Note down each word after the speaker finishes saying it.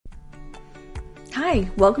Hi,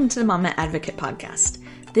 welcome to the Mama Advocate Podcast.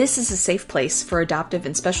 This is a safe place for adoptive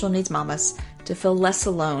and special needs mamas to feel less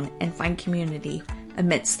alone and find community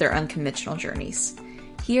amidst their unconventional journeys.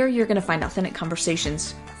 Here, you're going to find authentic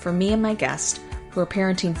conversations from me and my guest who are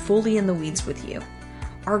parenting fully in the weeds with you.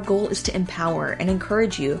 Our goal is to empower and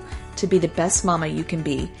encourage you to be the best mama you can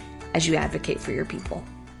be as you advocate for your people.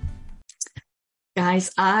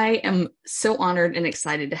 Guys, I am so honored and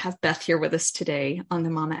excited to have Beth here with us today on the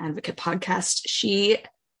Mama Advocate Podcast. She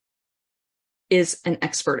is an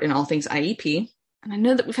expert in all things IEP. And I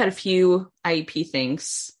know that we've had a few IEP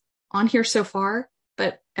things on here so far,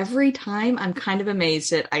 but every time I'm kind of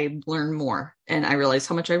amazed that I learn more and I realize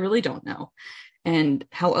how much I really don't know and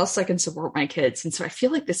how else I can support my kids. And so I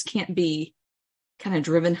feel like this can't be kind of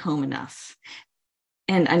driven home enough.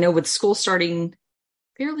 And I know with school starting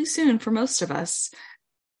fairly soon for most of us,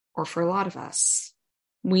 or for a lot of us,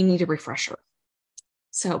 we need a refresher.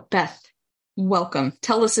 So Beth, welcome.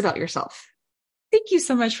 Tell us about yourself. Thank you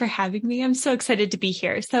so much for having me. I'm so excited to be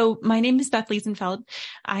here. So my name is Beth Liesenfeld.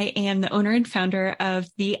 I am the owner and founder of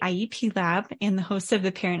the IEP Lab and the host of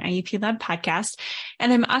the Parent IEP Lab podcast.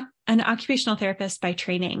 And I'm an occupational therapist by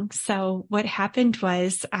training. So what happened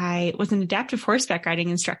was I was an adaptive horseback riding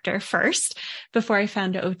instructor first before I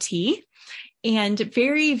found OT. And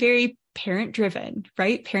very, very parent driven,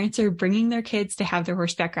 right? Parents are bringing their kids to have their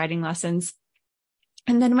horseback riding lessons.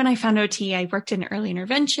 And then when I found OT, I worked in early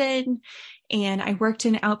intervention and I worked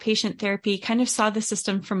in outpatient therapy, kind of saw the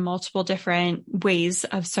system from multiple different ways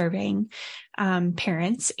of serving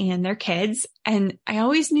parents and their kids. And I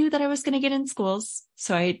always knew that I was going to get in schools.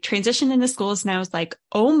 So I transitioned into schools and I was like,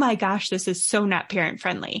 oh my gosh, this is so not parent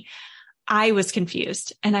friendly. I was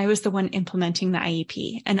confused and I was the one implementing the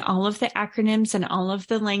IEP and all of the acronyms and all of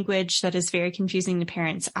the language that is very confusing to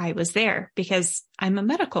parents. I was there because I'm a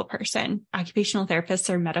medical person. Occupational therapists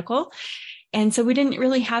are medical. And so we didn't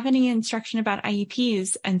really have any instruction about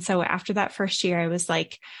IEPs. And so after that first year, I was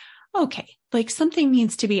like, okay, like something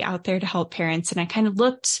needs to be out there to help parents. And I kind of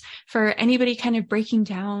looked for anybody kind of breaking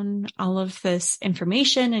down all of this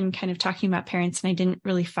information and kind of talking about parents. And I didn't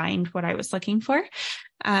really find what I was looking for.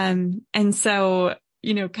 And so,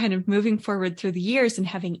 kind of moving forward through the years and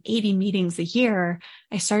having 80 meetings a year,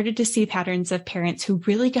 I started to see patterns of parents who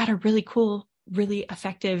really got a really cool, really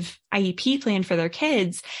effective IEP plan for their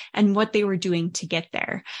kids and what they were doing to get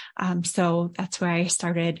there. So that's why I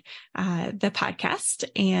started the podcast,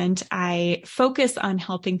 and I focus on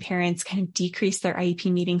helping parents kind of decrease their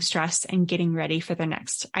IEP meeting stress and getting ready for their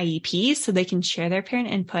next IEP so they can share their parent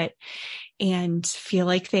input and feel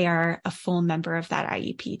like they are a full member of that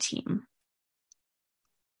IEP team.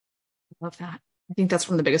 I love that. I think that's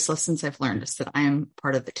one of the biggest lessons I've learned is that I am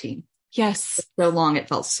part of the team. Yes. For so long, it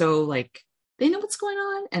felt so like they know what's going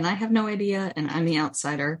on and I have no idea and I'm the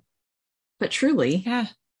outsider. But truly,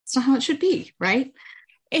 it's not how it should be, right?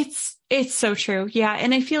 It's so true. Yeah.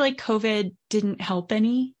 And I feel like COVID didn't help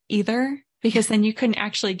any either because then you couldn't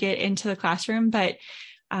actually get into the classroom. But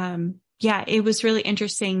it was really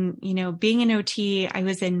interesting. Being an OT, I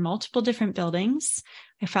was in multiple different buildings.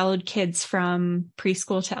 I followed kids from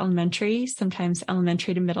preschool to elementary, sometimes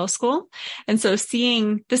elementary to middle school. And so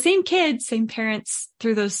seeing the same kids, same parents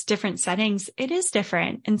through those different settings, it is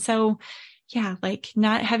different. And so, like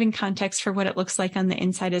not having context for what it looks like on the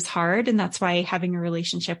inside is hard. And that's why having a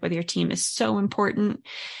relationship with your team is so important.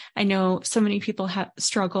 I know so many people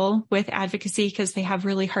struggle with advocacy because they have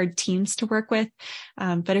really hard teams to work with.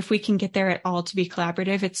 But if we can get there at all to be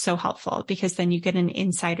collaborative, it's so helpful because then you get an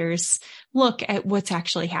insider's look at what's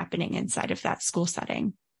actually happening inside of that school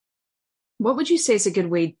setting. What would you say is a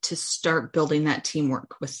good way to start building that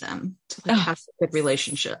teamwork with them to have a good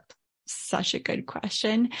relationship? Such a good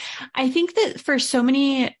question. I think that for so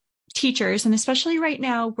many teachers, and especially right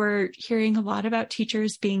now, we're hearing a lot about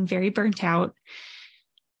teachers being very burnt out.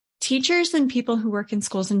 Teachers and people who work in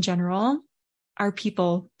schools in general are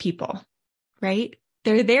people, right?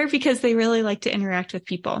 They're there because they really like to interact with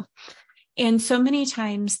people. And so many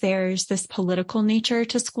times there's this political nature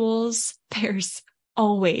to schools. There's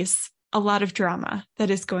always a lot of drama that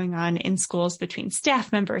is going on in schools between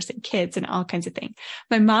staff members and kids and all kinds of things.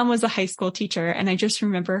 My mom was a high school teacher, and I just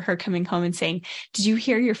remember her coming home and saying, "Did you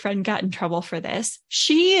hear your friend got in trouble for this?"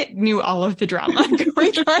 She knew all of the drama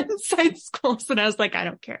going on inside schools, and I was like, I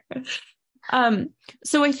don't care.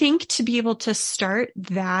 So I think to be able to start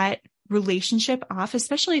that relationship off,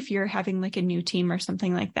 especially if you're having like a new team or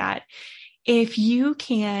something like that, if you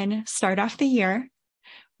can start off the year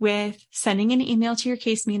with sending an email to your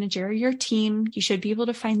case manager or your team, you should be able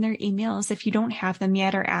to find their emails if you don't have them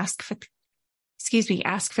yet, or ask for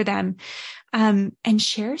them, and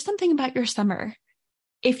share something about your summer.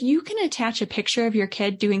 if you can attach a picture of your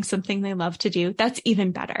kid doing something they love to do, that's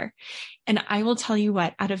even better. And I will tell you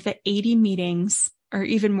what, out of the 80 meetings or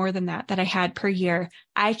even more than that I had per year,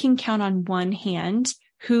 I can count on one hand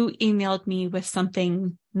who emailed me with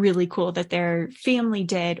something really cool that their family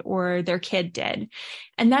did or their kid did.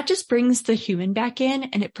 And that just brings the human back in,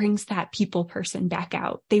 and it brings that people person back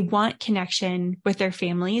out. They want connection with their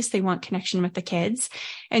families. They want connection with the kids,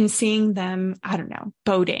 and seeing them, I don't know,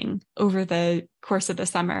 boating over the course of the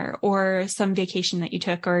summer or some vacation that you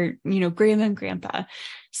took, or, grandma and grandpa,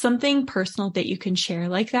 something personal that you can share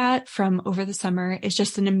like that from over the summer is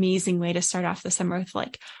just an amazing way to start off the summer with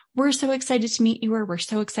like, we're so excited to meet you, or we're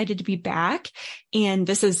so excited to be back. And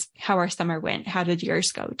this is how our summer went. How did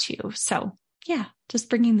yours go too? So yeah, just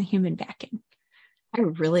bringing the human back in. I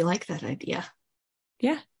really like that idea.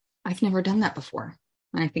 Yeah. I've never done that before.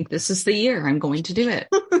 I think this is the year I'm going to do it.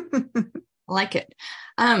 I like it.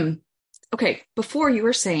 Okay. Before, you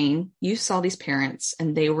were saying you saw these parents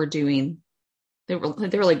and they were like getting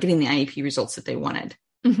the IEP results that they wanted.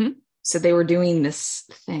 Mm-hmm. So they were doing this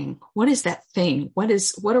thing. What is that thing? What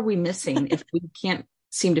are we missing if we can't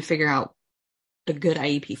seem to figure out a good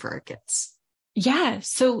IEP for our kids? Yeah.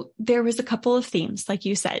 So there was a couple of themes, like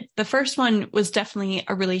you said. The first one was definitely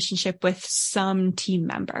a relationship with some team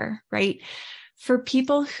member, right? For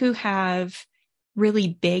people who have really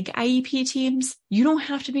big IEP teams, you don't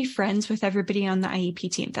have to be friends with everybody on the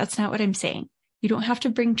IEP team. That's not what I'm saying. You don't have to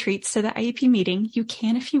bring treats to the IEP meeting. You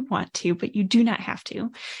can if you want to, but you do not have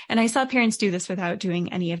to. And I saw parents do this without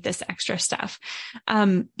doing any of this extra stuff.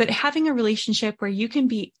 But having a relationship where you can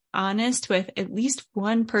be honest with at least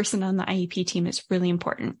one person on the IEP team is really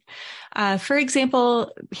important. For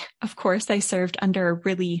example, of course, I served under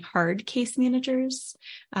really hard case managers.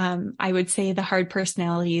 I would say the hard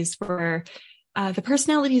personalities were the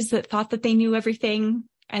personalities that thought that they knew everything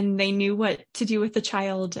and they knew what to do with the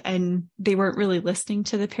child, and they weren't really listening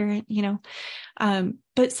to the parent,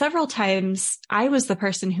 But several times I was the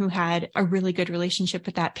person who had a really good relationship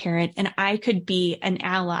with that parent, and I could be an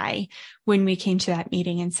ally when we came to that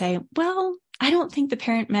meeting and say, well, I don't think the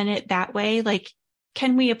parent meant it that way. Like,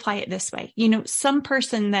 can we apply it this way? Some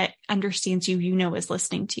person that understands you, is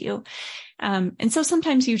listening to you. And so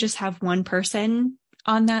sometimes you just have one person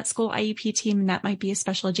on that school IEP team, and that might be a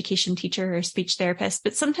special education teacher or a speech therapist,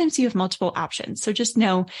 but sometimes you have multiple options. So just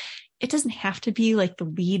know it doesn't have to be like the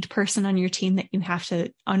lead person on your team that you have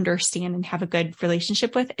to understand and have a good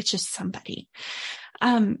relationship with. It's just somebody.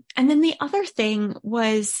 And then the other thing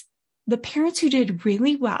was the parents who did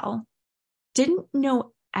really well didn't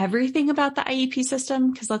know everything about the IEP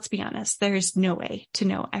system, because let's be honest, there's no way to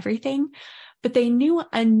know everything, but they knew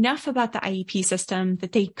enough about the IEP system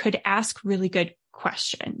that they could ask really good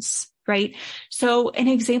questions, right? So an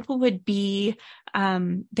example would be,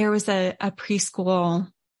 there was a preschool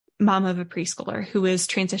mom of a preschooler who was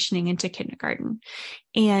transitioning into kindergarten.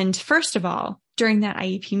 And first of all, during that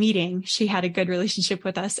IEP meeting, she had a good relationship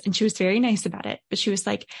with us and she was very nice about it. But she was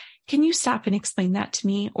like, can you stop and explain that to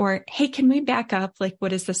me? Or, hey, can we back up? Like, what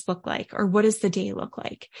does this look like? Or what does the day look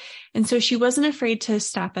like? And so she wasn't afraid to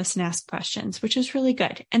stop us and ask questions, which is really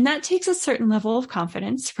good. And that takes a certain level of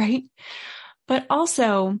confidence, right? But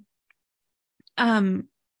also,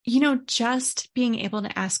 just being able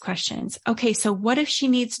to ask questions. Okay, so what if she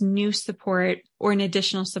needs new support or an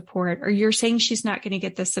additional support, or you're saying she's not going to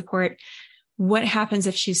get this support? What happens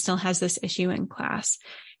if she still has this issue in class?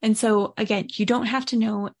 And so again, you don't have to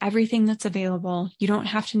know everything that's available. You don't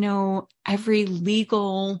have to know every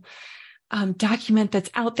legal document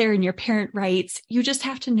that's out there in your parent rights. You just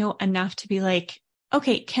have to know enough to be like,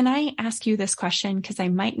 okay, can I ask you this question? Because I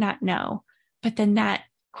might not know. But then that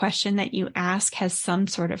question that you ask has some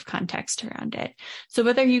sort of context around it. So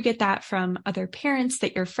whether you get that from other parents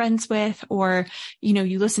that you're friends with, or,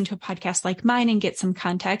 you listen to a podcast like mine and get some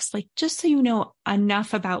context, like just so you know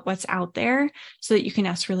enough about what's out there so that you can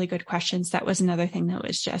ask really good questions. That was another thing that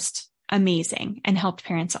was just amazing and helped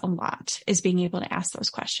parents a lot, is being able to ask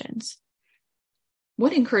those questions.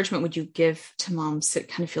 What encouragement would you give to moms that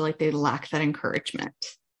kind of feel like they lack that encouragement?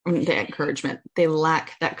 They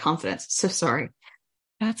lack that confidence. So sorry.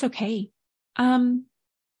 That's okay.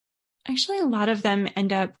 Actually, a lot of them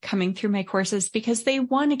end up coming through my courses because they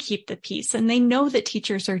want to keep the peace and they know that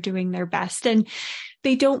teachers are doing their best and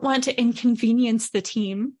they don't want to inconvenience the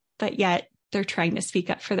team, but yet they're trying to speak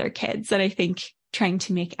up for their kids. And I think trying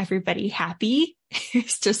to make everybody happy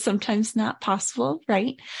is just sometimes not possible,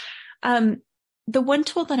 right? The one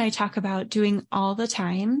tool that I talk about doing all the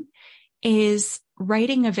time is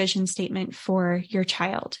writing a vision statement for your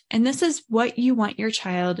child. And this is what you want your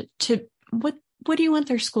child to, what do you want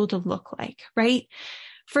their school to look like, right?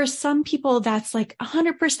 For some people, that's like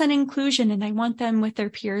 100% inclusion and I want them with their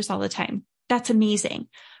peers all the time. That's amazing.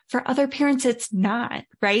 For other parents, it's not,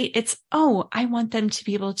 right? It's, oh, I want them to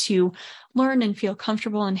be able to learn and feel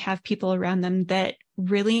comfortable and have people around them that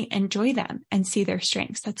really enjoy them and see their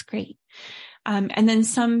strengths. That's great. And then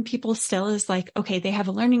some people still is like, okay, they have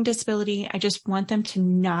a learning disability. I just want them to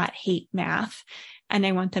not hate math. And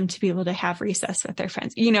I want them to be able to have recess with their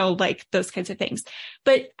friends, like those kinds of things.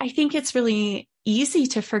 But I think it's really easy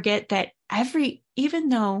to forget that even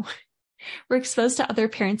though we're exposed to other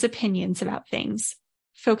parents' opinions about things,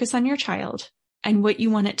 focus on your child and what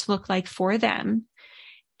you want it to look like for them.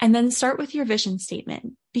 And then start with your vision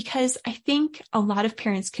statement, because I think a lot of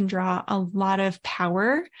parents can draw a lot of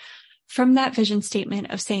power from that vision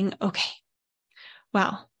statement of saying, okay,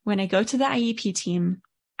 well, when I go to the IEP team,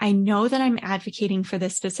 I know that I'm advocating for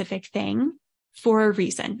this specific thing for a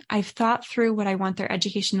reason. I've thought through what I want their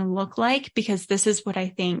education to look like because this is what I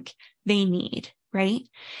think they need, right?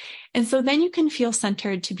 And so then you can feel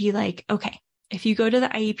centered to be like, okay, if you go to the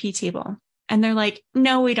IEP table and they're like,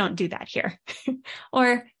 no, we don't do that here.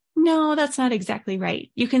 Or no, that's not exactly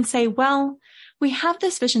right. You can say, well, we have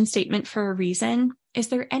this vision statement for a reason. Is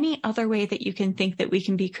there any other way that you can think that we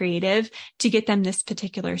can be creative to get them this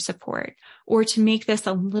particular support or to make this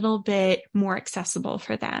a little bit more accessible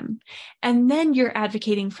for them? And then you're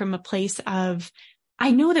advocating from a place of,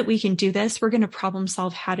 I know that we can do this. We're going to problem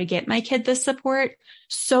solve how to get my kid this support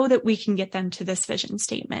so that we can get them to this vision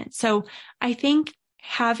statement. So I think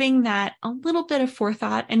having that a little bit of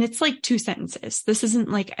forethought, and it's like 2 sentences. This isn't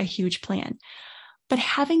like a huge plan, but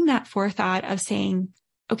having that forethought of saying,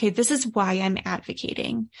 okay, this is why I'm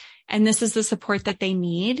advocating, and this is the support that they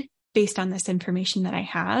need based on this information that I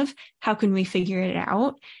have. How can we figure it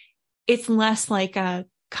out? It's less like a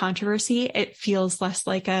controversy. It feels less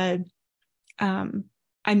like I'm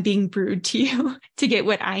being rude to you to get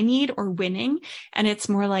what I need or winning. And it's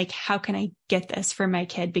more like, how can I get this for my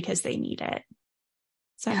kid because they need it?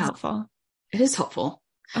 Is that helpful? It is helpful.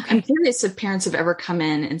 Okay. I'm curious if parents have ever come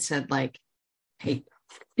in and said like, hey,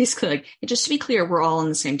 basically like, just to be clear, we're all on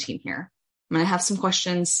the same team here. I'm going to have some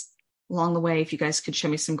questions along the way. If you guys could show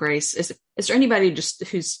me some grace. Is there anybody just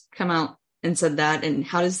who's come out and said that? And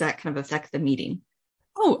how does that kind of affect the meeting?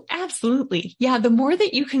 Oh, absolutely. Yeah. The more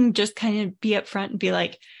that you can just kind of be upfront and be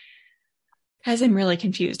like, guys, I'm really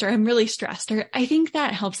confused or I'm really stressed, or I think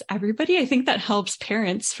that helps everybody. I think that helps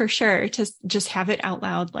parents for sure to just have it out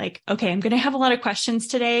loud. Like, okay, I'm going to have a lot of questions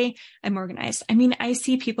today. I'm organized. I mean, I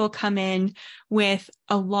see people come in with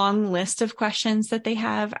a long list of questions that they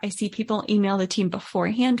have. I see people email the team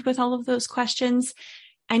beforehand with all of those questions.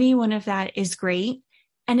 Any one of that is great.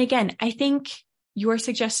 And again, I think your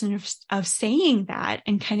suggestion of saying that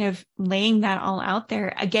and kind of laying that all out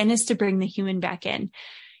there again is to bring the human back in.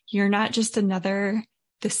 You're not just the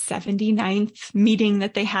 79th meeting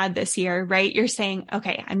that they had this year, right? You're saying,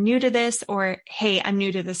 okay, I'm new to this, or, hey, I'm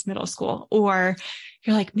new to this middle school, or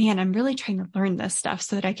you're like, man, I'm really trying to learn this stuff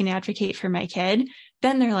so that I can advocate for my kid.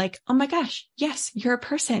 Then they're like, oh my gosh, yes, you're a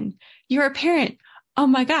person. You're a parent. Oh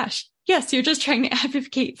my gosh. Yes, you're just trying to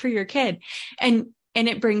advocate for your kid. And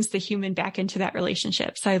it brings the human back into that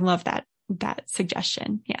relationship. So I love that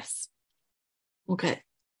suggestion. Yes. Okay.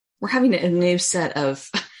 We're having a new set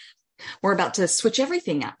of, we're about to switch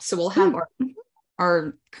everything up. So we'll have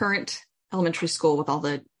our current elementary school with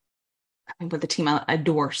with the team I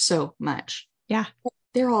adore so much. Yeah.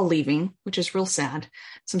 They're all leaving, which is real sad.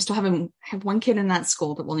 So I'm still have one kid in that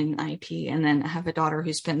school that will need an IEP. And then I have a daughter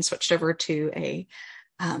who's been switched over to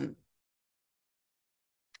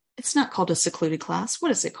it's not called a secluded class.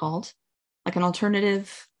 What is it called? Like an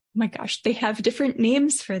alternative? Oh my gosh, they have different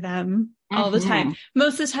names for them all the time.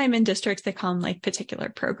 Most of the time in districts, they call them like particular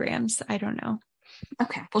programs. I don't know.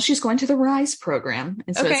 Okay. Well, she's going to the RISE program.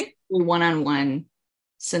 And so it's one-on-one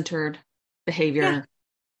centered behavior,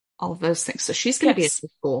 all of those things. So she's going to be at the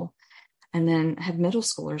school. And then I have middle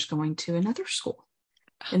schoolers going to another school.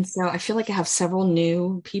 And so I feel like I have several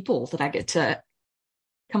new people that I get to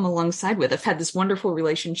come alongside with. I've had this wonderful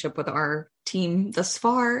relationship with our team thus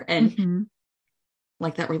far. And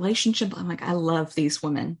like that relationship, I'm like, I love these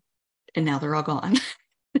women. And now they're all gone.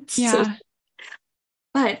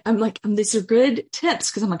 But I'm like, these are good tips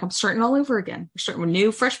because I'm like, I'm starting all over again. We're starting with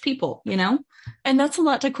new, fresh people, And that's a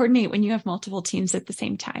lot to coordinate when you have multiple teams at the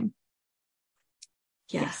same time.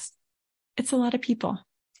 Yes. It's a lot of people.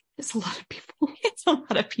 It's a lot of people. It's a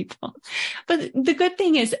lot of people. But the good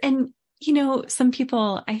thing is, and some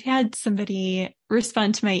people, I had somebody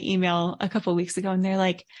respond to my email a couple of weeks ago and they're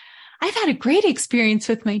like, I've had a great experience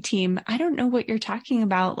with my team. I don't know what you're talking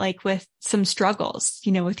about, like with some struggles,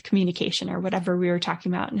 with communication or whatever we were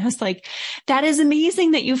talking about. And I was like, that is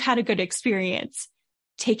amazing that you've had a good experience.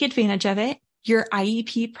 Take advantage of it. Your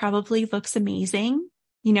IEP probably looks amazing,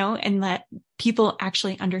 and let people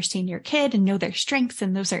actually understand your kid and know their strengths,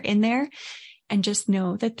 and those are in there. And just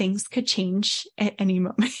know that things could change at any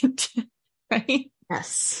moment, right?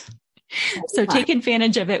 Yes. So take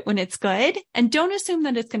advantage of it when it's good, and don't assume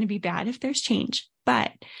that it's going to be bad if there's change.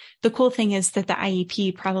 But the cool thing is that the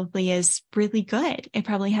IEP probably is really good. It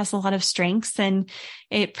probably has a lot of strengths, and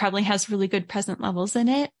it probably has really good present levels in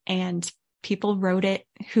it. And people wrote it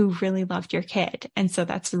who really loved your kid. And so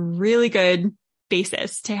that's a really good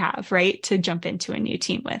basis to have, right? To jump into a new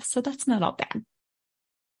team with. So that's not all bad.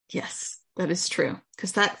 Yes, that is true,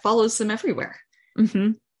 because that follows them everywhere.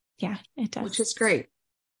 Mm-hmm. Yeah, it does. Which is great.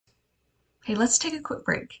 Hey, let's take a quick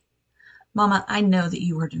break. Mama, I know that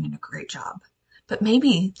you are doing a great job, but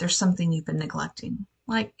maybe there's something you've been neglecting,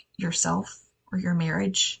 like yourself or your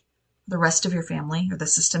marriage, the rest of your family, or the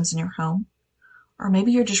systems in your home. Or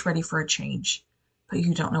maybe you're just ready for a change, but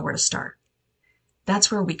you don't know where to start.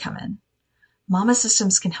 That's where we come in. Mama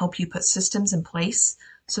Systems can help you put systems in place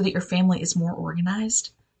so that your family is more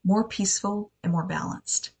organized, more peaceful, and more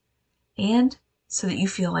balanced. And so that you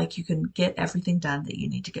feel like you can get everything done that you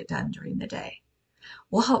need to get done during the day.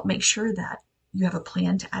 We'll help make sure that you have a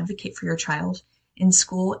plan to advocate for your child in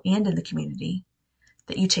school and in the community,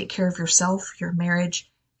 that you take care of yourself, your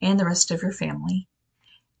marriage, and the rest of your family,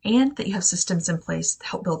 and that you have systems in place to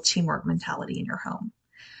help build teamwork mentality in your home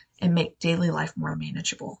and make daily life more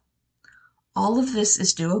manageable. All of this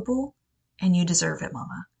is doable, and you deserve it,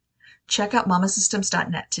 Mama. Check out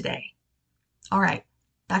mamasystems.net today. All right,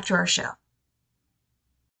 back to our show.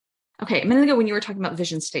 Okay, a minute ago when you were talking about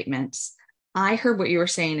vision statements, I heard what you were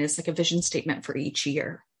saying is like a vision statement for each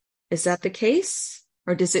year. Is that the case?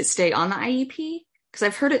 Or does it stay on the IEP? Because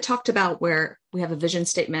I've heard it talked about where we have a vision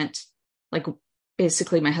statement, like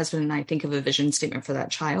basically my husband and I think of a vision statement for that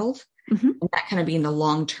child. Mm-hmm. And that kind of being the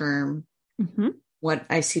long-term, mm-hmm. what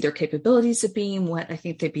I see their capabilities of being, what I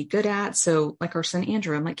think they'd be good at. So like our son,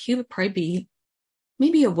 Andrew, I'm like, he would probably be,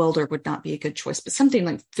 maybe a welder would not be a good choice, but something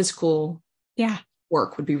like physical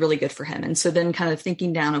work would be really good for him. And so then kind of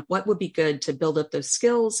thinking down of what would be good to build up those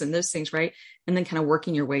skills and those things, right? And then kind of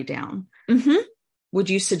working your way down. Mm-hmm. Would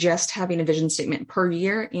you suggest having a vision statement per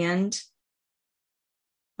year and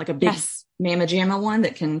like a big mamma jamma one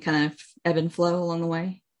that can kind of ebb and flow along the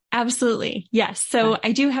way? Absolutely. Yes. So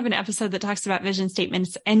I do have an episode that talks about vision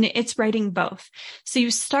statements, and it's writing both. So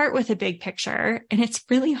you start with a big picture, and it's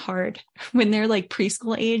really hard when they're like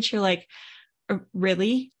preschool age. You're like,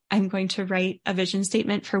 really? I'm going to write a vision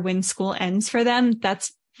statement for when school ends for them.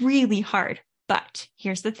 That's really hard. But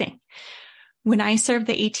here's the thing. When I served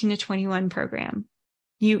the 18 to 21 program,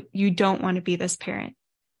 you don't want to be this parent.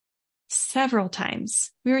 Several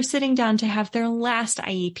times we were sitting down to have their last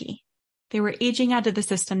IEP. They were aging out of the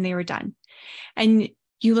system. They were done. And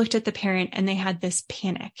you looked at the parent and they had this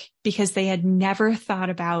panic because they had never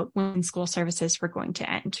thought about when school services were going to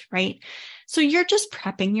end, right? So you're just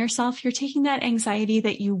prepping yourself. You're taking that anxiety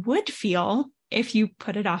that you would feel if you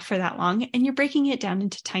put it off for that long, and you're breaking it down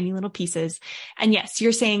into tiny little pieces. And yes,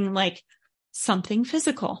 you're saying like something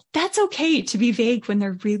physical. That's okay to be vague when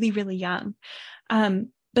they're really, really young.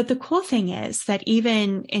 But the cool thing is that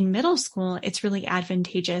even in middle school, it's really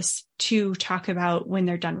advantageous to talk about when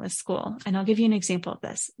they're done with school. And I'll give you an example of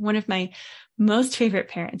this. One of my most favorite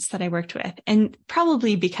parents that I worked with, and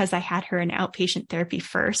probably because I had her in outpatient therapy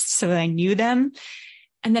first, so I knew them.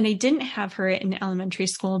 And then I didn't have her in elementary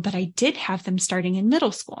school, but I did have them starting in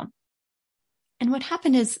middle school. And what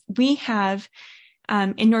happened is we have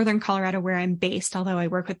in Northern Colorado, where I'm based, although I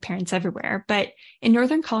work with parents everywhere, but in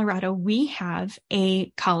Northern Colorado, we have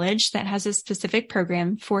a college that has a specific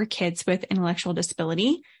program for kids with intellectual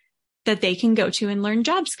disability that they can go to and learn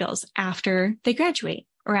job skills after they graduate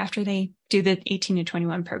or after they do the 18 to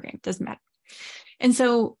 21 program. Doesn't matter. And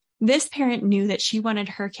so this parent knew that she wanted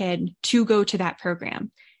her kid to go to that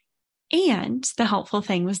program. And the helpful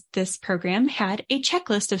thing was this program had a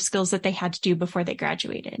checklist of skills that they had to do before they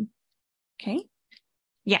graduated. Okay.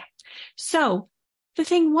 Yeah. So the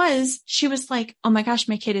thing was, she was like, oh my gosh,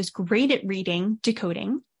 my kid is great at reading,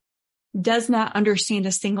 decoding, does not understand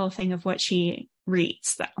a single thing of what she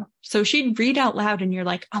reads though. So she'd read out loud and you're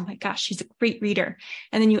like, oh my gosh, she's a great reader.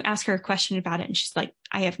 And then you ask her a question about it and she's like,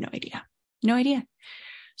 I have no idea. No idea.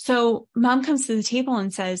 So mom comes to the table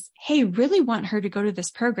and says, hey, really want her to go to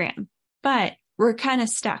this program, but we're kind of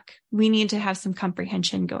stuck. We need to have some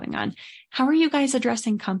comprehension going on. How are you guys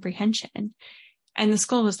addressing comprehension? And the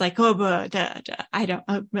school was like, oh, I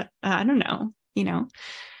don't know,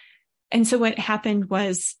 And so what happened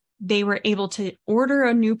was they were able to order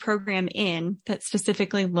a new program in that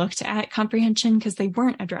specifically looked at comprehension because they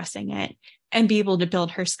weren't addressing it, and be able to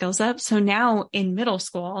build her skills up. So now in middle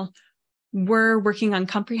school, we're working on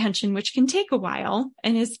comprehension, which can take a while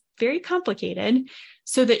and is very complicated,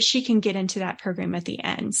 so that she can get into that program at the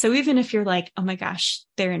end. So even if you're like, oh my gosh,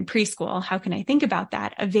 they're in preschool, how can I think about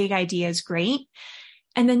that? A vague idea is great.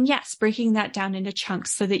 And then yes, breaking that down into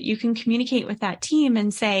chunks so that you can communicate with that team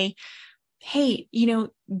and say, hey,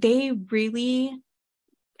 they really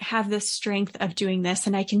have this strength of doing this,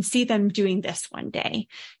 and I can see them doing this one day.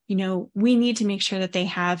 We need to make sure that they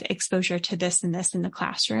have exposure to this and this in the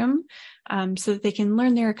classroom, so that they can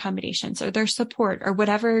learn their accommodations or their support or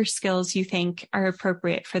whatever skills you think are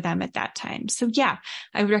appropriate for them at that time. So yeah,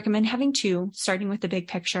 I would recommend having two, starting with the big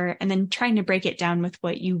picture and then trying to break it down with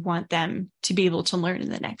what you want them to be able to learn in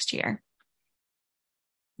the next year.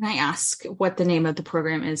 Can I ask what the name of the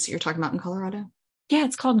program is you're talking about in Colorado? Yeah,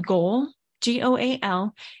 it's called GOAL.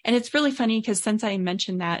 GOAL. And it's really funny because since I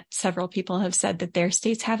mentioned that, several people have said that their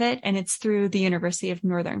states have it, and it's through the University of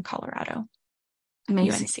Northern Colorado.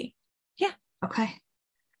 Amazing. UNC. Yeah. Okay.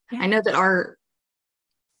 Yeah. I know that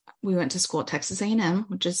we went to school at Texas A&M,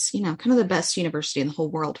 which is, kind of the best university in the whole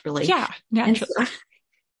world, really. Yeah, naturally. So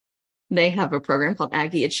they have a program called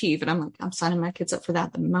Aggie Achieve, and I'm like, I'm signing my kids up for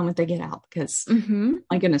that the moment they get out because,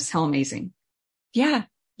 my goodness, how amazing. Yeah.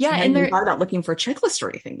 Yeah. I hadn't even thought about looking for a checklist or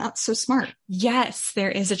anything. That's so smart. Yes, there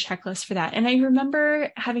is a checklist for that. And I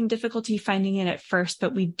remember having difficulty finding it at first,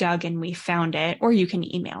 but we dug and we found it. Or you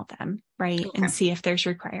can email them, right? Okay. And see if there's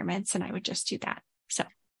requirements. And I would just do that. So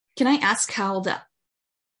can I ask how the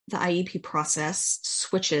IEP process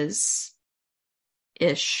switches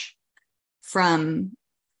from,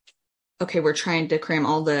 okay, we're trying to cram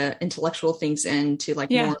all the intellectual things into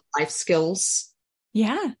more life skills.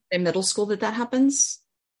 Yeah. In middle school that happens?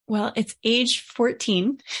 Well, it's age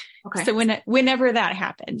 14. Okay. So whenever that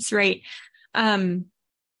happens, right? And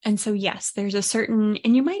so, yes, there's a certain,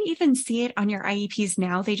 and you might even see it on your IEPs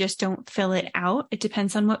now. They just don't fill it out. It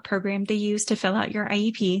depends on what program they use to fill out your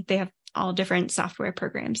IEP. They have all different software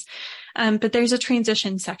programs. But there's a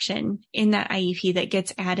transition section in that IEP that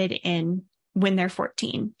gets added in when they're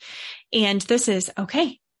 14. And this is,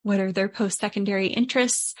 okay, what are their post-secondary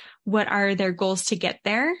interests? What are their goals to get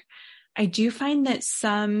there? I do find that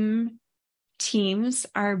some teams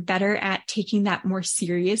are better at taking that more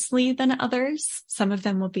seriously than others. Some of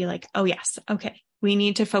them will be like, oh yes, okay, we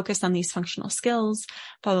need to focus on these functional skills,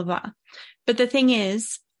 blah, blah, blah. But the thing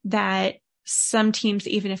is that some teams,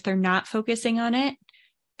 even if they're not focusing on it,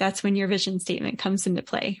 that's when your vision statement comes into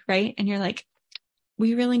play, right? And you're like,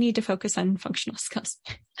 we really need to focus on functional skills.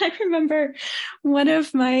 I remember one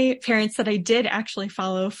of my parents that I did actually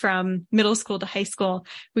follow from middle school to high school.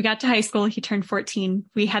 We got to high school, he turned 14.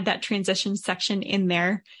 We had that transition section in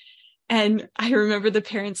there. And I remember the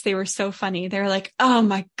parents, they were so funny. They're like, oh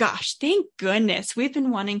my gosh, thank goodness. We've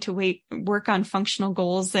been wanting to work on functional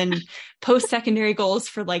goals and post-secondary goals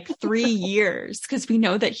for 3 years because we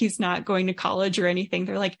know that he's not going to college or anything.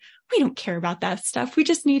 They're like, we don't care about that stuff. We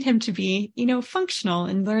just need him to be, functional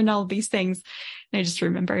and learn all these things. And I just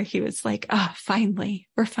remember he was like,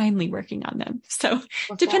 we're finally working on them. So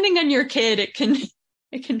depending on your kid, it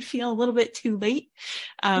can feel a little bit too late.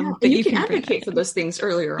 But you can advocate for those things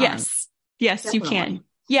earlier on. Yes, definitely. You can.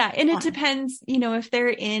 Yeah. And it depends, if they're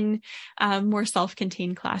in more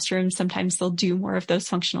self-contained classrooms, sometimes they'll do more of those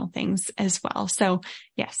functional things as well. So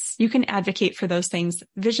yes, you can advocate for those things.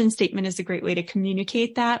 Vision statement is a great way to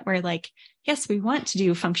communicate that, where yes, we want to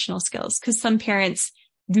do functional skills, because some parents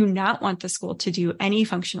do not want the school to do any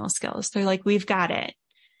functional skills. They're like, we've got it.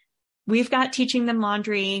 We've got teaching them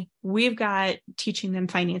laundry. We've got teaching them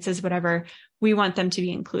finances, whatever. We want them to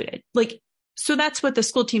be included. So that's what the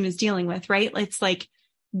school team is dealing with, right? It's like,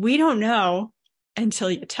 we don't know until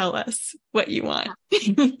you tell us what you want,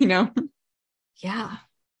 Yeah.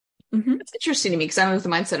 Mm-hmm. It's interesting to me because I'm with the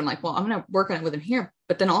mindset. I'm like, well, I'm going to work on it with them here,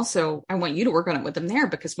 but then also I want you to work on it with them there,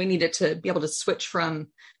 because we need it to be able to switch from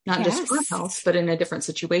not just our house, but in a different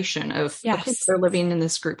situation of okay, they're living in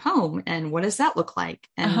this group home, and what does that look like?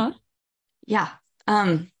 And yeah.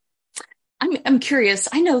 I'm curious.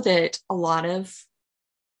 I know that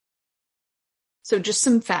so just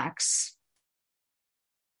some facts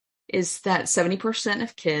is that 70%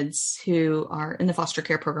 of kids who are in the foster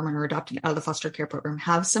care program and are adopted out of the foster care program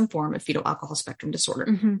have some form of fetal alcohol spectrum disorder.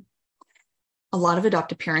 Mm-hmm. A lot of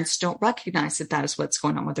adoptive parents don't recognize that is what's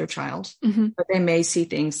going on with their child, but they may see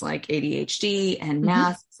things like ADHD and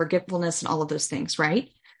math, forgetfulness, and all of those things, right?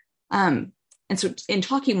 And And so in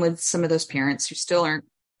talking with some of those parents who still aren't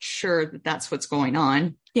sure that that's what's going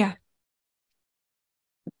on, Yeah.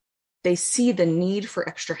 they see the need for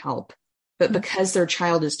extra help, but because their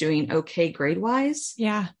child is doing okay grade-wise,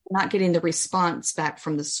 Yeah. not getting the response back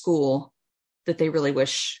from the school that they really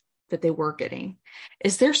wish that they were getting.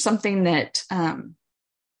 Is there something that,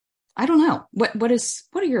 I don't know, what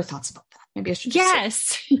are your thoughts about that? Maybe I should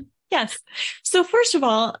just Yes. Yes. So first of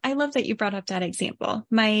all, I love that you brought up that example.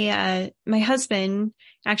 My husband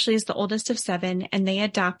actually is the oldest of 7, and they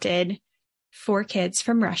adopted 4 kids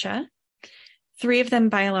from Russia, 3 of them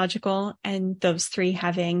biological, and those 3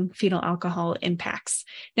 having fetal alcohol impacts.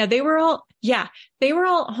 Now they were all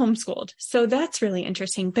homeschooled. So that's really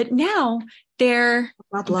interesting. But now they're,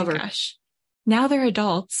 God oh love my her. gosh, now they're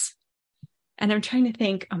adults. And I'm trying to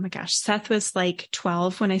think, oh my gosh, Seth was like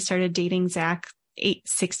 12 when I started dating Zach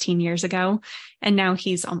 16 years ago. And now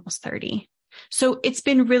he's almost 30. So it's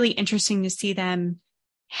been really interesting to see them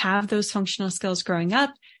have those functional skills growing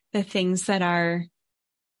up, the things that are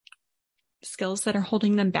skills that are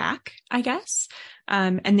holding them back, I guess.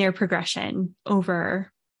 And their progression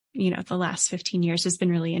over, the last 15 years has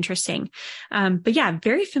been really interesting. But yeah,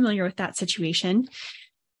 very familiar with that situation.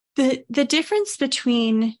 The difference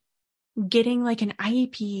between getting like an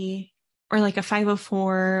IEP or like a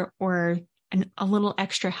 504 or a little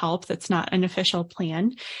extra help that's not an official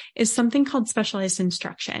plan is something called specialized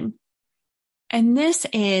instruction. And this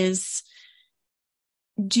is,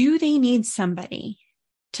 do they need somebody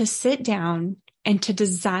to sit down and to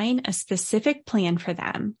design a specific plan for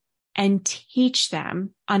them and teach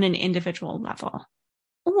them on an individual level?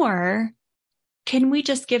 Or can we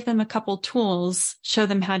just give them a couple tools, show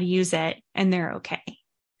them how to use it, and they're okay?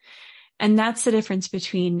 And that's the difference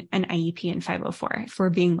between an IEP and 504, if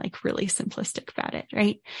we're being like really simplistic about it,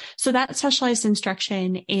 right? So that specialized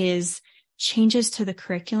instruction is changes to the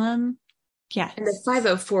curriculum. Yeah. And the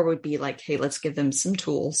 504 would be like, hey, let's give them some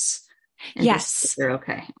tools. And yes. Just, they're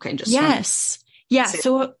okay. Okay. Just yes. Yeah.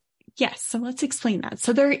 So yes. So let's explain that.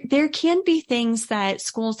 So there can be things that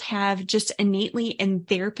schools have just innately in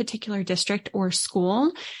their particular district or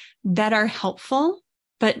school that are helpful,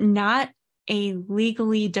 but not a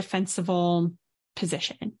legally defensible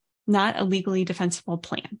position, not a legally defensible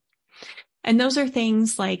plan. And those are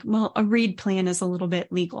things like, well, a READ plan is a little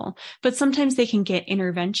bit legal, but sometimes they can get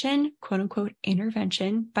intervention, quote unquote,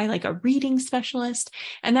 intervention by like a reading specialist.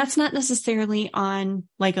 And that's not necessarily on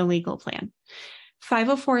like a legal plan.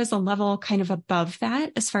 504 is a level kind of above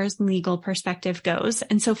that as far as legal perspective goes.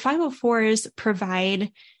 And so 504s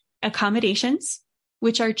provide accommodations,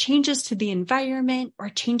 which are changes to the environment or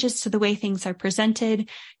changes to the way things are presented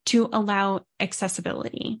to allow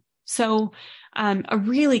accessibility. So a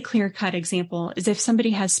really clear-cut example is if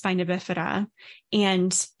somebody has spina bifida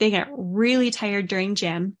and they get really tired during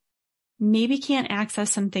gym, maybe can't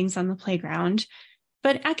access some things on the playground,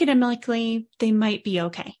 but academically, they might be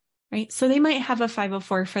okay, right? So they might have a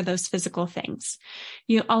 504 for those physical things.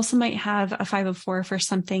 You also might have a 504 for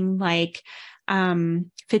something like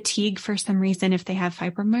fatigue for some reason if they have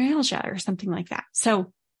fibromyalgia or something like that.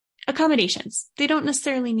 So accommodations, they don't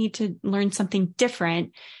necessarily need to learn something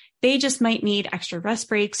different. They just might need extra rest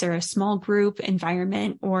breaks or a small group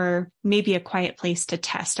environment or maybe a quiet place to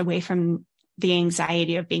test away from the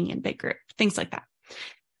anxiety of being in big group, things like that.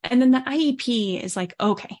 And then the IEP is like,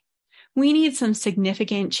 okay, we need some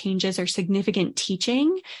significant changes or significant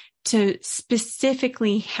teaching to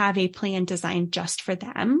specifically have a plan designed just for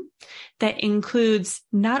them that includes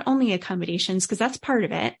not only accommodations, because that's part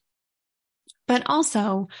of it, but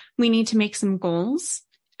also we need to make some goals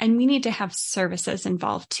and we need to have services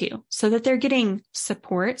involved too, so that they're getting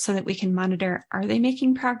support so that we can monitor, are they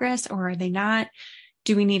making progress or are they not?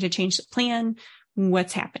 Do we need to change the plan?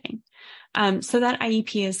 What's happening? So that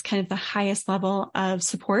IEP is kind of the highest level of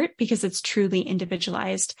support because it's truly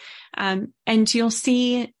individualized. And you'll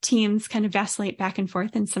see teams kind of vacillate back and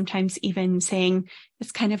forth and sometimes even saying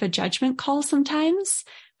it's kind of a judgment call sometimes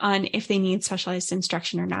on if they need specialized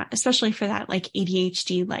instruction or not, especially for that like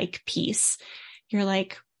ADHD like piece. You're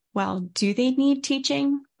like, well, do they need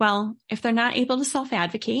teaching? Well, if they're not able to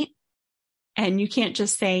self-advocate and you can't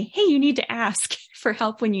just say, hey, you need to ask for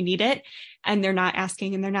help when you need it, and they're not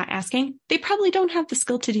asking, they probably don't have the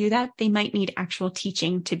skill to do that. They might need actual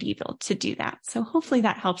teaching to be able to do that. So hopefully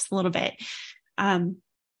that helps a little bit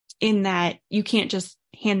in that you can't just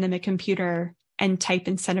hand them a computer and type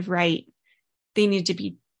instead of write. They need to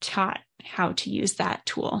be taught how to use that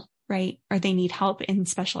tool, right? Or they need help in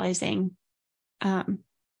specializing and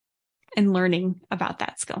learning about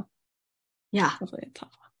that skill. Yeah. Hopefully it's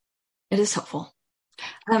helpful. It is helpful.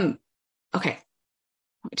 Okay.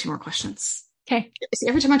 2 more questions. Okay. See,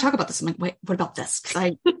 every time I talk about this, I'm like, wait, what about this?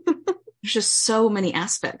 Because there's just so many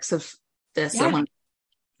aspects of this that I want to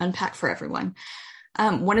unpack for everyone.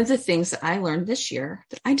 One of the things that I learned this year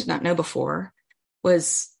that I did not know before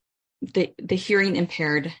was the hearing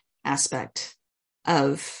impaired aspect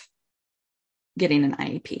of getting an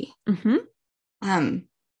IEP.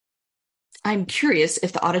 I'm curious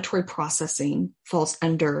if the auditory processing falls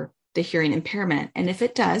under the hearing impairment. And if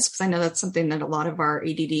it does, because I know that's something that a lot of our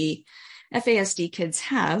ADD, FASD kids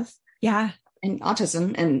have. Yeah. And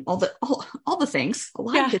autism and all the things. A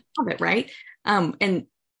lot of kids have it, right? And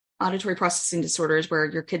auditory processing disorders where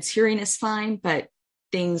your kid's hearing is fine, but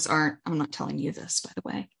things aren't. I'm not telling you this, by the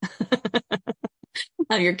way.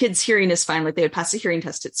 Your kid's hearing is fine, like they would pass a hearing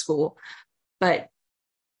test at school, but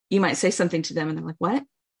you might say something to them and they're like, what?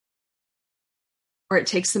 Or it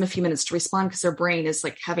takes them a few minutes to respond because their brain is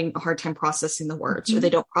like having a hard time processing the words, or they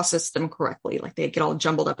don't process them correctly. Like they get all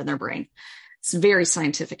jumbled up in their brain. It's very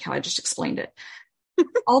scientific how I just explained it.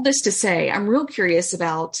 All this to say, I'm real curious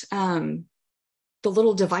about the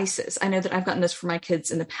little devices. I know that I've gotten this for my kids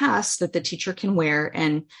in the past that the teacher can wear.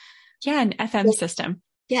 And an FM system.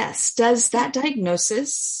 Yes. Does that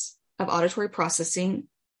diagnosis of auditory processing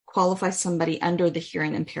qualify somebody under the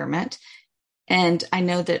hearing impairment? And I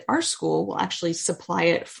know that our school will actually supply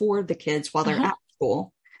it for the kids while they're at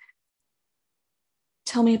school.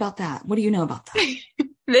 Tell me about that. What do you know about that?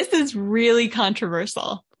 This is really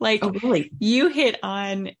controversial. Like, oh, really? You hit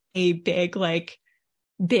on a big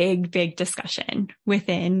discussion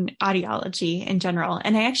within audiology in general.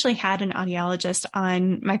 And I actually had an audiologist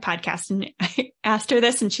on my podcast and I asked her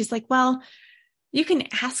this and she's like, well, you can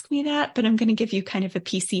ask me that, but I'm going to give you kind of a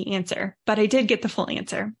PC answer. But I did get the full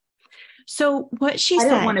answer. So what she said.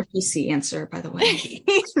 I don't want a PC answer, by the way.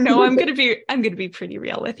 No, I'm going to be pretty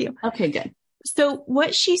real with you. Okay, good. So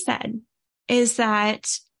what she said is that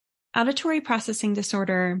auditory processing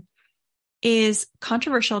disorder is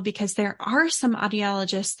controversial because there are some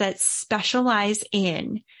audiologists that specialize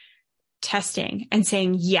in testing and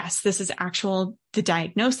saying, yes, this is the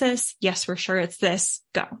diagnosis. Yes, we're sure it's this.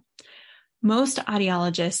 Go. Most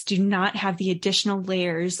audiologists do not have the additional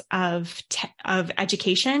layers of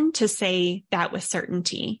education to say that with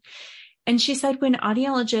certainty. And she said when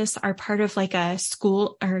audiologists are part of like a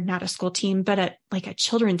school, or not a school team, but like a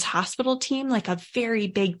children's hospital team, like a very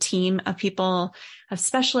big team of people, of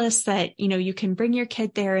specialists that, you can bring your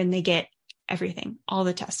kid there and they get everything, all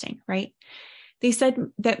the testing, right? They said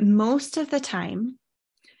that most of the time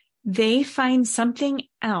they find something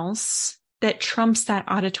else that trumps that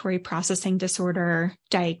auditory processing disorder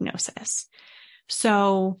diagnosis.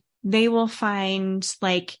 So they will find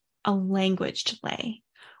like a language delay,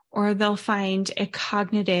 or they'll find a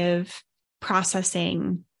cognitive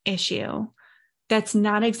processing issue that's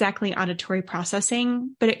not exactly auditory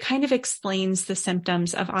processing, but it kind of explains the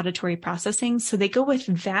symptoms of auditory processing. So they go with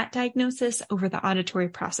that diagnosis over the auditory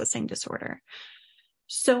processing disorder.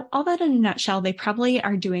 So all that in a nutshell, they probably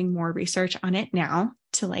are doing more research on it now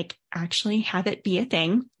to like actually have it be a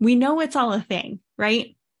thing. We know it's all a thing,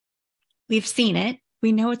 right? We've seen it.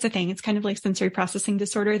 We know it's a thing. It's kind of like sensory processing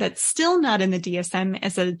disorder that's still not in the DSM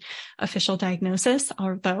as an official diagnosis,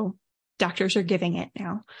 although doctors are giving it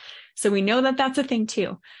now. So we know that that's a thing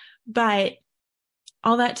too. But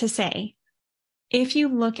all that to say, if you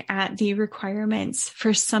look at the requirements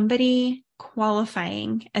for somebody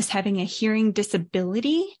qualifying as having a hearing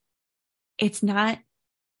disability, it's not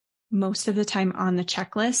most of the time on the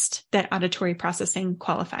checklist that auditory processing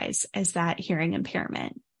qualifies as that hearing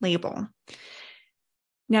impairment label.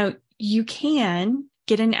 Now, you can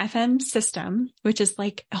get an FM system, which is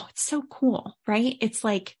like, oh, it's so cool, right? It's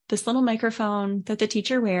like this little microphone that the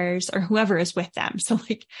teacher wears or whoever is with them. So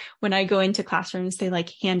like when I go into classrooms, they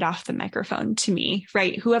like hand off the microphone to me,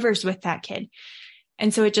 right? Whoever's with that kid.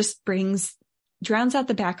 And so it just drowns out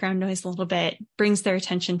the background noise a little bit, brings their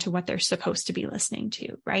attention to what they're supposed to be listening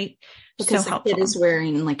to, right? Because the kid is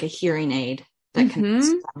wearing like a hearing aid that connects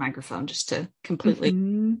to that microphone just to completely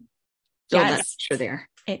build that picture there.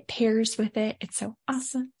 It pairs with it. It's so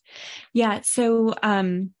awesome. Yeah. So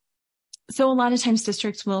a lot of times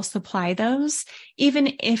districts will supply those,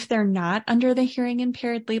 even if they're not under the hearing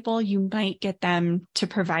impaired label, you might get them to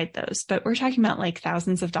provide those, but we're talking about like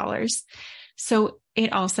thousands of dollars. So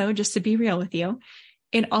it also, just to be real with you,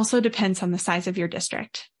 it also depends on the size of your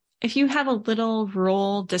district. If you have a little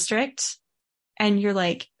rural district and you're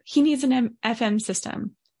like, he needs an FM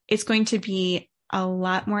system, it's going to be a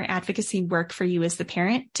lot more advocacy work for you as the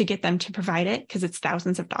parent to get them to provide it because it's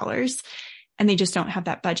thousands of dollars and they just don't have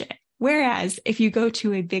that budget. Whereas if you go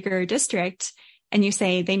to a bigger district and you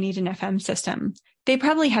say they need an FM system, they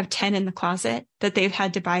probably have 10 in the closet that they've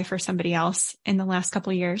had to buy for somebody else in the last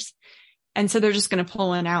couple of years. And so they're just going to pull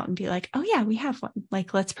one out and be like, oh yeah, we have one.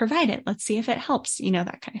 Like, let's provide it. Let's see if it helps,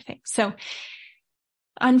 that kind of thing. So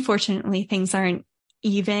unfortunately, things aren't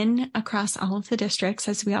even across all of the districts,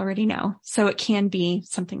 as we already know. So it can be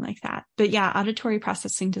something like that. But yeah, auditory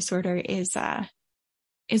processing disorder is a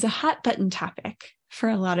hot button topic for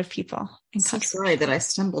a lot of people. So sorry that I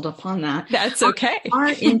stumbled upon that. That's okay. Our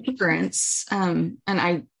insurance, and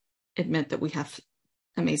I admit that we have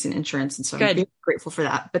amazing insurance, and so I'm very grateful for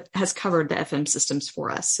that, but has covered the FM systems for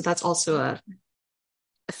us. So that's also a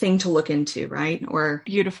thing to look into, right? Or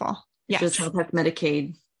beautiful. Yes. If your child has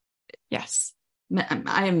Medicaid. Yes.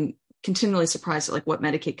 I am continually surprised at what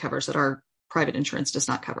Medicaid covers that our private insurance does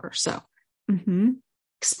not cover. So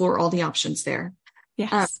explore all the options there.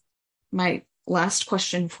 Yes. My last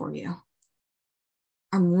question for you.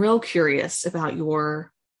 I'm real curious about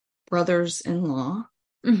your brothers-in-law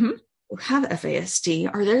who have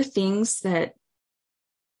FASD. Are there things that,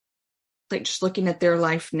 just looking at their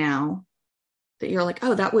life now, that you're like,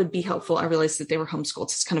 oh, that would be helpful? I realized that they were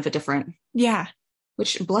homeschooled. It's kind of a different. Yeah.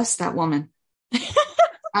 Which, bless that woman.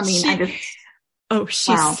 I mean,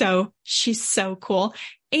 she's so cool.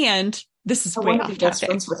 And this is way off topic.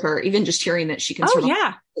 Friends with her, even just hearing that she can survive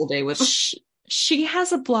the whole day with. She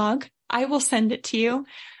has a blog. I will send it to you,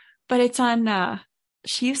 but it's on.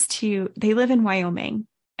 They live in Wyoming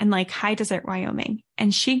and high desert Wyoming,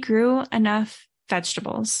 and she grew enough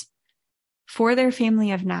vegetables for their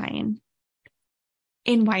family of 9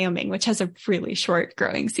 in Wyoming, which has a really short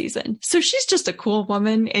growing season. So she's just a cool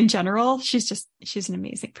woman in general. She's an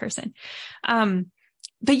amazing person.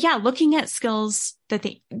 But yeah, looking at skills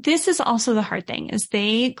this is also the hard thing, is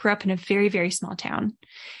they grew up in a very, very small town.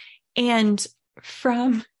 And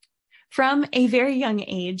from a very young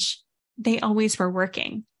age, they always were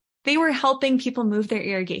working. They were helping people move their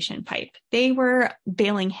irrigation pipe. They were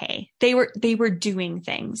baling hay. They were doing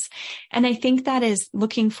things. And I think that is,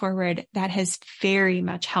 looking forward, that has very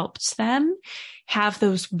much helped them have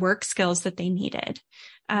those work skills that they needed.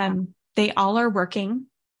 They all are working.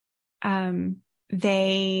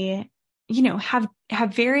 They,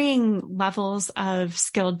 have varying levels of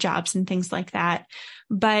skilled jobs and things like that.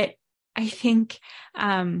 But I think,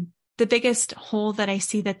 the biggest hole that I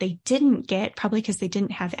see that they didn't get, probably because they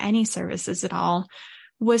didn't have any services at all,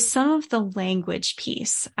 was some of the language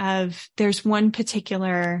piece of, there's one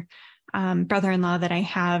particular brother-in-law that I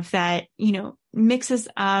have that, mixes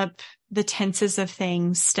up the tenses of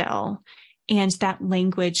things still, and that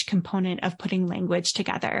language component of putting language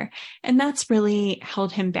together. And that's really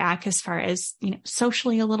held him back as far as,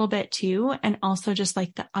 socially a little bit too. And also just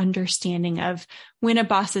the understanding of when a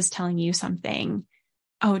boss is telling you something,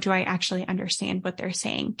 oh, do I actually understand what they're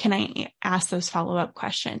saying? Can I ask those follow-up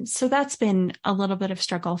questions? So that's been a little bit of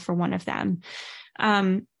struggle for one of them.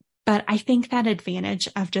 But I think that advantage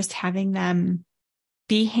of just having them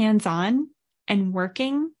be hands-on and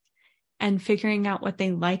working and figuring out what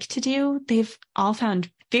they like to do, they've all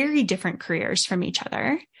found very different careers from each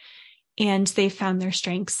other, and they've found their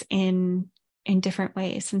strengths in different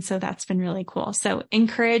ways. And so that's been really cool. So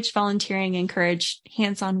encourage volunteering, encourage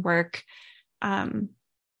hands-on work,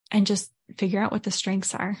 and just figure out what the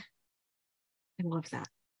strengths are. I love that.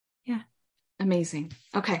 Yeah. Amazing.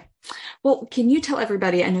 Okay. Well, can you tell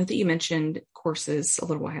everybody, I know that you mentioned courses a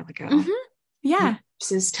little while ago. Yeah.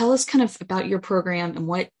 Courses. Tell us kind of about your program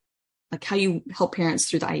and how you help parents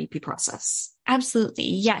through the IEP process. Absolutely.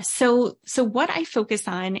 Yes. So what I focus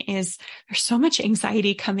on is, there's so much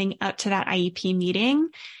anxiety coming up to that IEP meeting.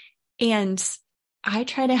 And I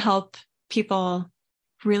try to help people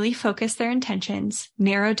really focus their intentions,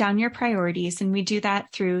 narrow down your priorities. And we do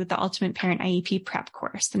that through the Ultimate Parent IEP Prep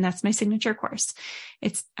course. And that's my signature course.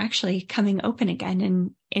 It's actually coming open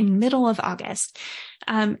again in middle of August.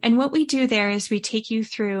 And what we do there is we take you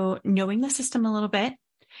through knowing the system a little bit.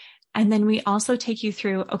 And then we also take you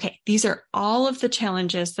through, okay, these are all of the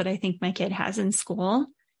challenges that I think my kid has in school.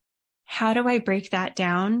 How do I break that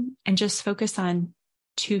down and just focus on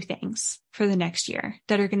 2 things for the next year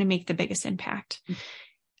that are going to make the biggest impact?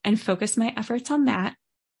 And focus my efforts on that,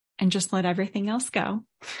 and just let everything else go,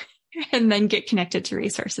 and then get connected to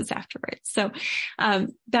resources afterwards. So,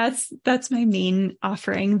 that's my main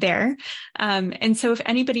offering there. And so if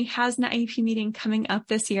anybody has an IEP meeting coming up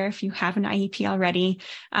this year, if you have an IEP already,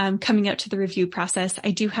 coming out to the review process, I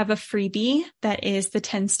do have a freebie that is the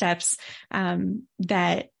 10 steps,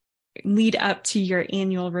 that lead up to your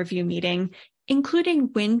annual review meeting,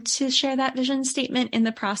 including when to share that vision statement in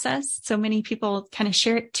the process. So many people kind of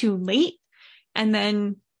share it too late, and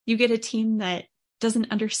then you get a team that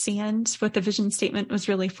doesn't understand what the vision statement was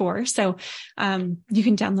really for. So you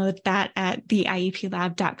can download that at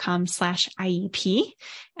theieplab.com/IEP.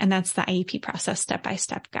 And that's the IEP process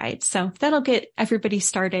step-by-step guide. So that'll get everybody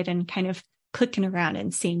started and kind of clicking around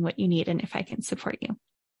and seeing what you need and if I can support you.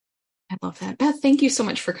 I love that. Beth, thank you so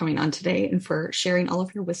much for coming on today and for sharing all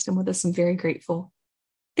of your wisdom with us. I'm very grateful.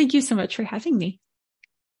 Thank you so much for having me.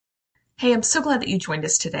 Hey, I'm so glad that you joined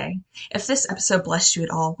us today. If this episode blessed you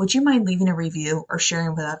at all, would you mind leaving a review or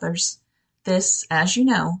sharing with others? This, as you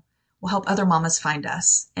know, will help other mamas find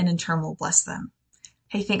us and in turn will bless them.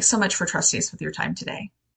 Hey, thanks so much for trusting us with your time today.